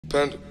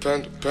Panda.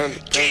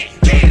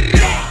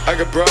 I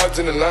got broads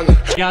in Atlanta.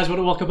 Guys,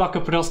 welcome back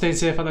up and all staying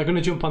safe. And I'm going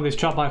to jump on this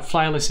track by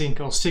Flylacine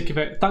called Sick of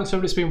It. Thanks for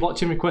everyone that's been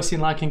watching,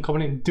 requesting, liking,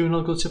 commenting, doing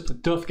all good stuff.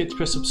 But don't forget to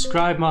press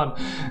subscribe, man.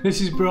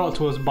 This is brought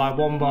to us by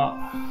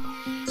Wombat,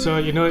 so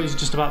you know it's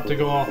just about to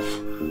go off.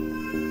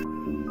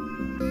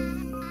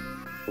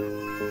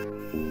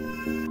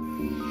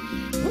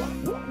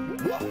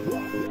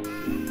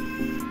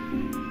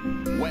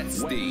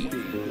 Steve,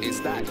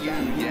 is that you,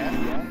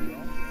 yeah?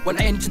 When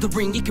I enter the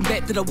ring, you can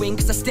bet that I win,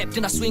 cause I stepped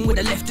and I swing with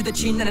a left to the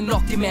chin and I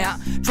knocked him out,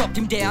 dropped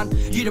him down.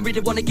 You don't really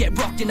want to get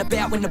rocked in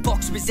about when the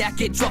boxer is out,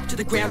 get dropped to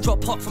the ground,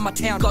 drop pop from my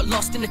town. Got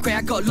lost in the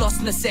crowd, got lost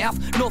in the south,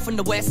 north and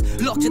the west,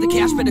 locked to the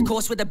couch, but of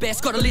course we're the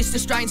best. Got a list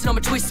of strains and I'm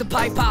a twist of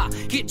paper.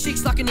 Get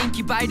chicks like an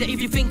incubator,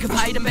 if you think of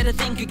hate, better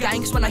think again,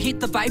 cause when I hit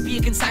the vapor you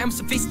can say I'm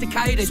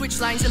sophisticated. Switch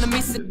lanes and I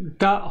miss it.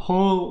 That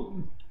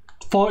whole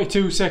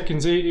 42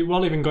 seconds, it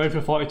wasn't even going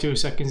for 42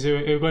 seconds,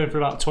 it was going for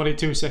about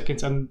 22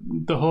 seconds, and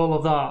the whole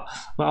of that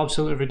was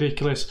absolutely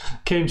ridiculous.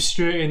 Came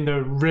straight in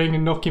the ring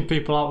and knocking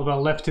people out with a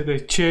left to the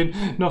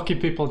chin, knocking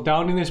people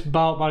down in this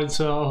bout, man. It's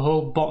a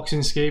whole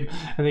boxing scheme.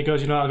 And he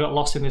goes, you know, I got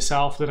lost in the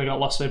south, then I got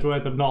lost everywhere,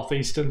 the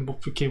northeast and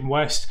freaking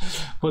west.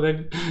 But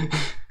then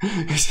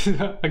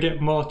I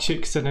get more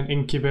chicks than an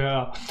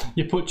incubator.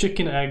 You put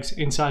chicken eggs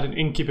inside an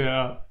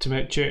incubator to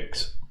make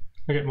chicks.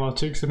 I get more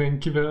chicks than an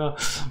incubator.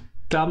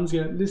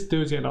 This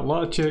dude's getting a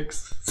lot of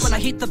chicks. When I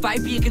hit the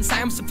vapor, you can say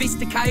I'm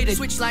sophisticated.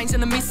 Switch lanes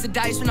and I miss the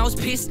days when I was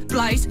pissed,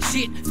 blaze,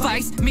 shit,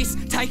 face, miss,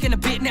 taking a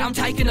bit, now I'm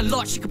taking a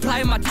lot. She could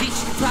play in my ditch,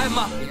 she could play in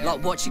my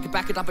like what? She could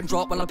back it up and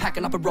drop while I'm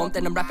packing up a romp.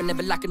 Then I'm rapping,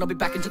 never lacking, I'll be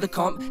back into the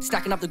comp,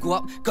 stacking up the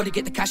guap. Gotta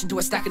get the cash into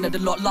a stacking of the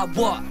lot. Like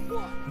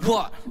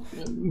what?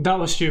 That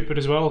was stupid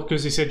as well,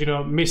 because he said, you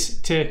know,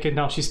 mistaken,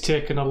 now she's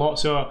taken a lot.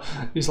 So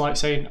it's like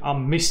saying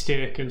I'm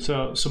mistaken,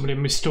 so somebody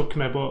mistook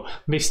me, but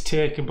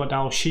mistaken, but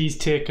now she's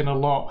taken a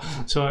lot.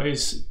 So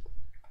it's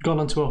gone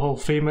onto a whole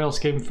female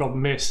scheme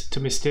from miss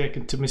to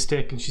mistaken to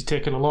mistaken. She's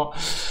taken a lot.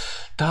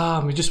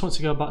 Damn, he just wants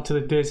to go back to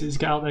the days. He's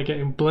get out there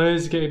getting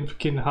blazed, getting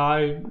freaking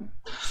high,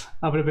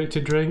 having a bit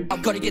to drink.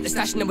 I've got to get the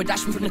stash and then we're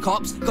dashing from the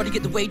cops. Got to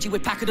get the wagey, we're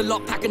packing the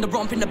lock, packing the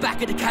romp in the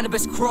back of the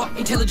cannabis crop.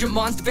 Intelligent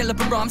minds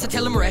developing rhymes, I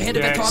tell them we're ahead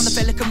of our time. The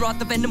fella can write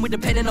the venom with the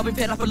pen and I've been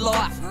fed up a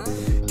life.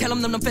 Tell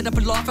them that I'm fed up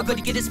in life, I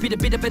gotta get it, spit a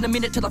bit up in a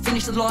minute till I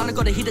finish the line. I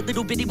gotta hit it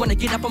little bitty when I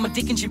get up on my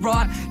dick and she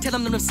right. Tell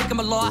them that I'm sick of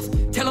my life,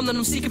 tell them that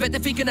I'm sick of it. They're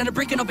thinking that I'm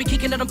bricking, I'll be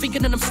kicking and I'm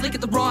thinking that I'm slick at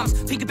the rhymes.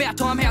 Think about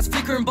time, how it's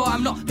flickering by,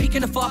 I'm not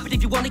picking a fight, but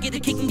if you wanna get a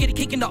kick and get a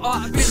kick in the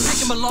eye. Been a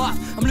trick in my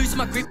life, I'm losing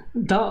my grip.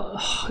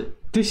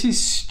 This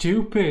is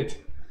stupid.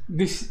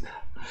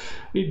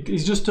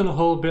 He's just done a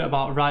whole bit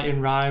about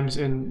writing rhymes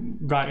and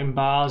writing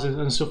bars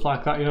and stuff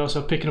like that, you know,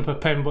 so picking up a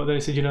pen, but then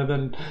he said, you know,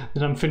 then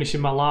I'm finishing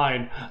my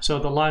line. So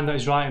the line that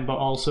he's writing, but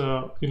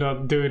also, you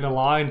know, doing a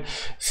line.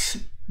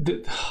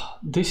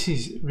 This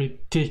is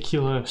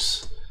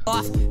ridiculous.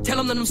 Tell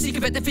them that I'm sick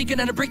of it, they're thinking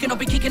that I'm bricking, I'll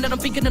be kicking and I'm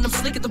thinking that I'm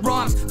slick at the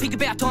rhymes. Think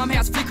about time,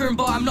 how it's flickering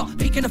by, I'm not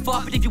picking a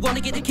fight, but if you want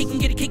to get a kick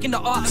and get a kick in the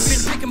eye. I've been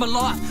a prick in my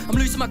life, I'm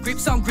losing my grip,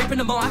 so I'm gripping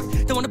the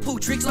mic. Don't want to pull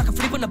tricks like a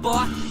flip on the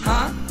bike,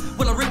 huh?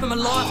 Well, I'm ripping my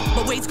life,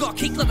 my weed's got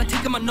kicked like a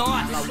tick of my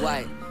knife. Like,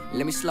 wait,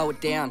 let me slow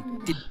it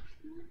down.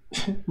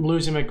 I'm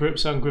losing my grip,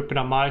 so I'm gripping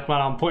a mic,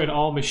 man. I'm putting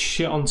all my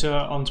shit onto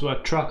a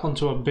track,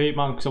 onto a beat,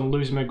 man, because I'm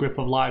losing my grip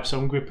of life, so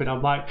I'm gripping a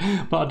mic.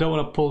 But I don't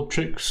want to pull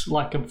tricks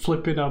like I'm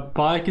flipping a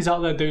bike. He's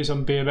out there doing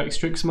some BMX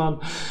tricks, man.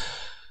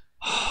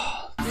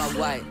 Like,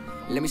 wait,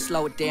 let me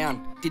slow it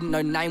down. Didn't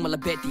know name, well I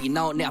bet that you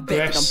know it now.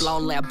 Bet that I'm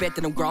blowing loud, bet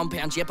that I'm growing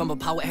pounds. Yep, I'm a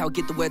poet, how I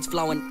get the words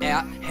flowing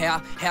out.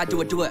 How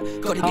do I do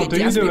it? Gotta get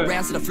down, spit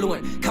rounds that are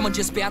fluent. Come on,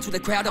 just bounce with the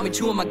crowd, I'm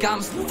chewing my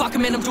gums. Fuck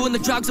 'em, man, I'm doing the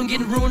drugs, I'm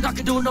getting ruined. I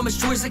can do it, I'm as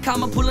true as they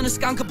come. I'm pulling a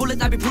skunk, a bullet,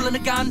 they be pulling a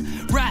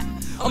gun. Rap,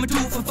 I'ma do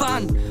it for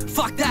fun.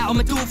 Fuck that,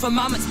 I'ma do it for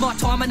mum. It's my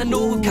time and I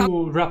know it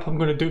come. Rap, I'm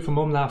gonna do it for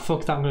mum now.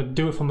 Fuck that, I'm gonna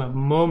do it for my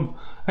mum.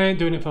 I ain't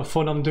doing it for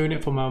fun, I'm doing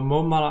it for my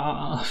mum,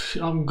 man.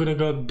 I'm gonna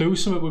go do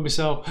something with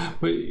myself.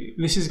 But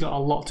this has got a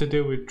lot to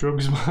do with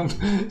drugs,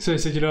 man. So he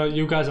said, you know,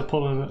 you guys are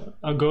pulling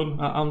a gun,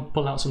 I'm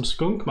pulling out some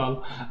skunk, man.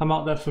 I'm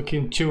out there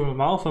fucking chewing my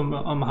mouth,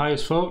 I'm high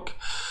as fuck.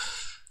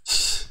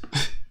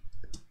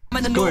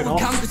 Man, I know it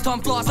comes as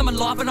time flies, I'm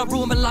alive and I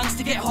ruin my lungs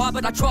to get high,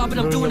 but I try, but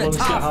I'm doing it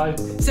tough.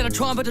 Said I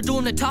try, but I'm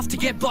doing it tough to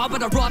get by,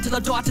 but I ride till I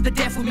die to the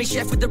death with me,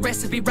 chef with the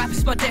recipe. Rap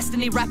is my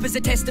destiny, rappers are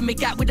testing me,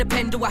 gat with a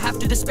pen. Do I have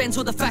to dispense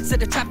all the facts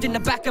that are trapped in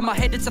the back of my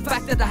head? It's a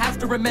fact that I have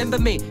to remember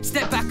me.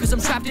 Step back cause I'm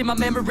trapped in my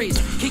memories.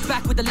 Kick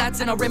back with the lads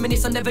and I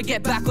reminisce, I never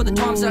get back all the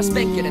times that I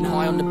spent getting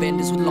high on the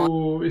benders with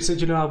line. He said,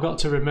 you know, I've got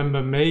to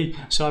remember me,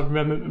 so I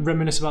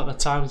reminisce about the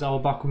times I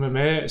was back with my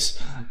mates.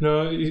 You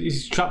know,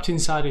 he's trapped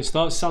inside his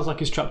thoughts. Sounds like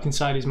he's trapped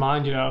inside his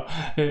mind, you know,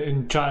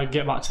 and try to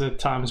get back to the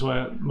times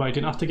where he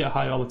didn't have to get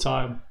high all the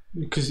time,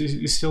 because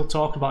he's still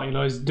talking about, you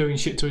know, he's doing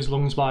shit to his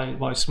lungs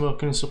by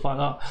smoking and stuff like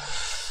that.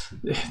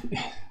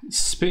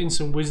 spitting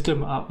some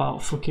wisdom at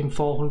about fucking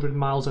 400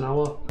 miles an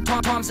hour.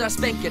 Times that I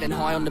spent getting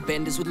high on the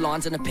benders with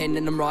lines and a pen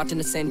and I'm writing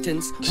a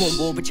sentence. One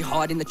war but you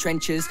hide in the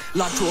trenches.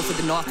 Like draw for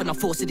the knife and I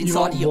force it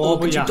inside of your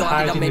organs. You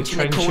died and I mention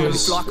they calling me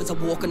fly cause I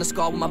walk on the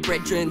sky with my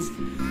brethrens.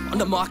 On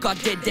the mic I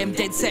dead them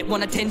dead set,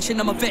 want attention,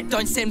 I'm a vet,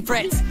 don't send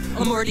threats.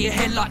 I'm already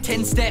ahead like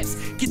 10 steps.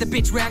 Get the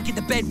bitch round, get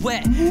the bed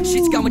wet.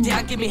 Shit's going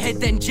down, give me head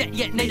then jet.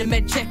 Yet need a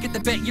med check at the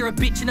vet. You're a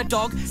bitch and a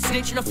dog,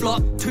 snitch and a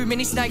flop. Too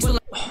many snakes.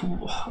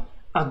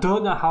 I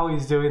don't know how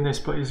he's doing this,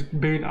 but he's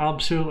being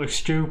absolutely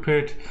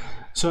stupid.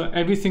 So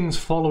everything's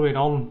following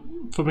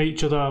on from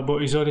each other, but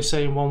he's only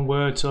saying one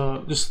word,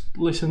 so just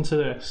listen to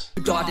this.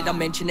 Died did I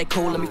mention they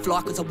calling me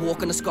fly cause I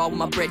walk on the sky with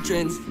my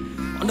brethrens.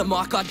 On the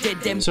mic I dead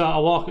them. So I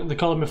walk, they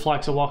call me fly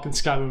cause I walk in the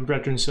sky with my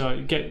brethren, so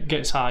he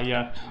gets high,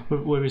 yeah,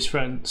 with his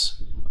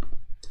friends.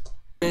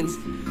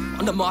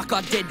 On the mic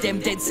I dead them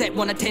dead set,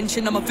 want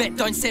attention, I'm a vet,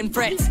 don't send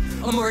threats.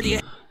 I'm already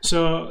a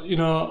so, you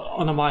know,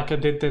 on the mic I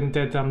did them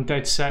dead, I'm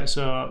dead set,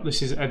 so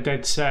this is a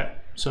dead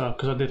set, so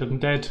because I did them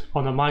dead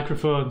on the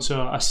microphone,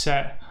 so a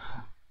set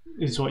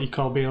is what you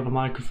call being on a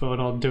microphone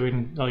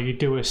or you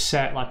do a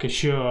set like a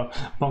show,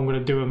 but I'm going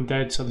to do them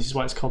dead, so this is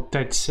why it's called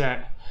dead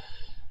set.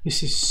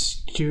 This is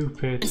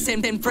stupid.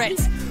 Send them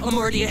threats. I'm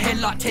already ahead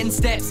like 10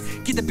 steps.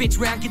 Get the bitch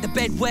round, get the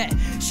bed wet.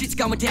 Shit's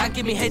going down,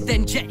 give me head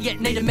then jet. Yet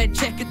need a med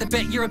check at the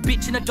vet. You're a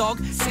bitch and a dog,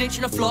 snitch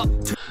and a flop.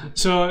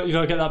 So, you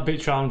know, get that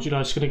bitch round, you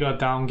know, it's going to go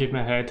down, give me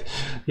a head.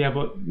 Yeah,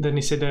 but then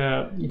he said,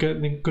 you're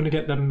going to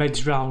get the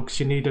meds round because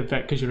you need a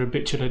vet because you're a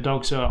bitch and a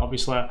dog. So,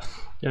 obviously,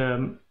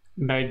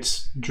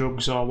 meds,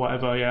 drugs or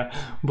whatever, yeah.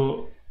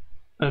 But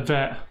a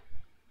vet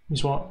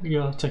is what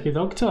you got to take your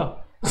dog to.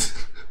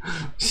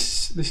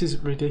 This is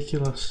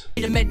ridiculous.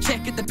 Need a med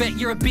check at the vet,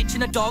 you're a bitch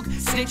and a dog,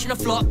 snitch and a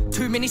flop.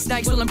 Too many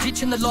snakes, well I'm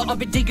ditching the lot. I've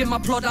been digging my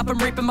plot up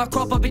and ripping my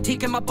crop. I've been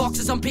ticking my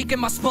boxes, I'm picking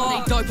my spot. I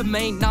need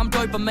dopamine, now I'm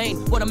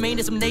dopamine. What I mean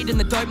is I'm needing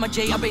the dope, my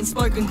G. I've been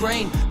smoking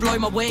green, blow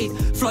my weed.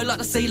 Flow like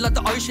the sea, like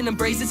the ocean and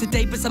breezes. The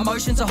deepest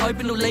emotions, I'm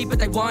hoping they'll leave, but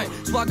they won't.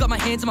 So I got my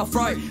hands in my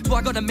throat. So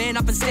I got to man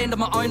up and stand on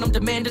my own. I'm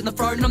demanding the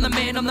throne. I'm the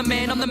man, I'm the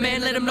man, I'm the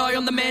man. Let him know,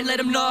 I'm the man, let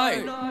him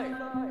know.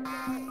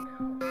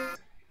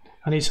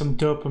 I need some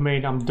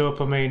dopamine. I'm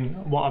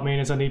dopamine. What I mean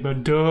is I need my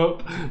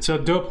dope. So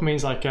dopamine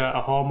is like a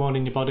hormone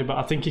in your body, but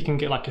I think you can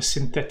get like a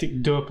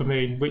synthetic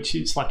dopamine, which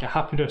is like a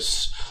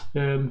happiness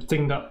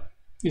thing that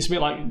it's a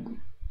bit like,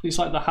 it's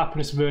like the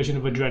happiness version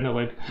of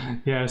adrenaline.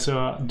 Yeah,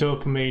 so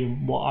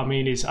dopamine, what I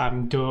mean is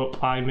I'm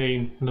dope, I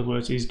mean, in other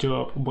words, he's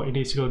dope. What he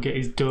needs to go get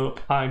is dope,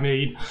 I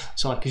mean.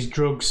 So like his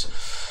drugs,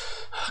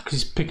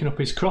 because he's picking up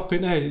his crop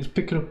in there, he's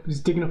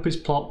digging up his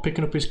plot,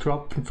 picking up his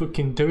crop and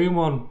fucking doing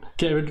one,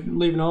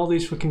 leaving all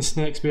these fucking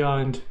snakes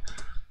behind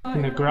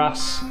in the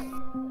grass.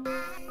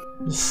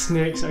 The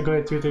snakes are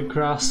going through the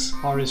grass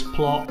or his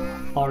plot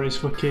or his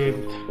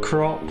fucking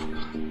crop.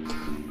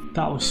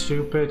 That was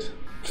stupid.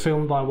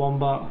 Filmed by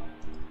Wombat.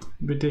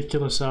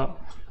 Ridiculous that.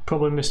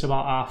 Probably missed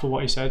about half of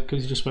what he said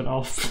because he just went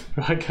off.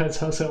 Right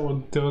guys, that's that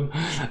one done.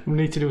 We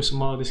need to do some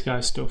more of this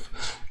guy's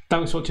stuff.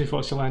 Thanks for watching,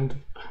 till end.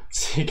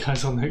 See you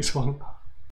guys on the next one.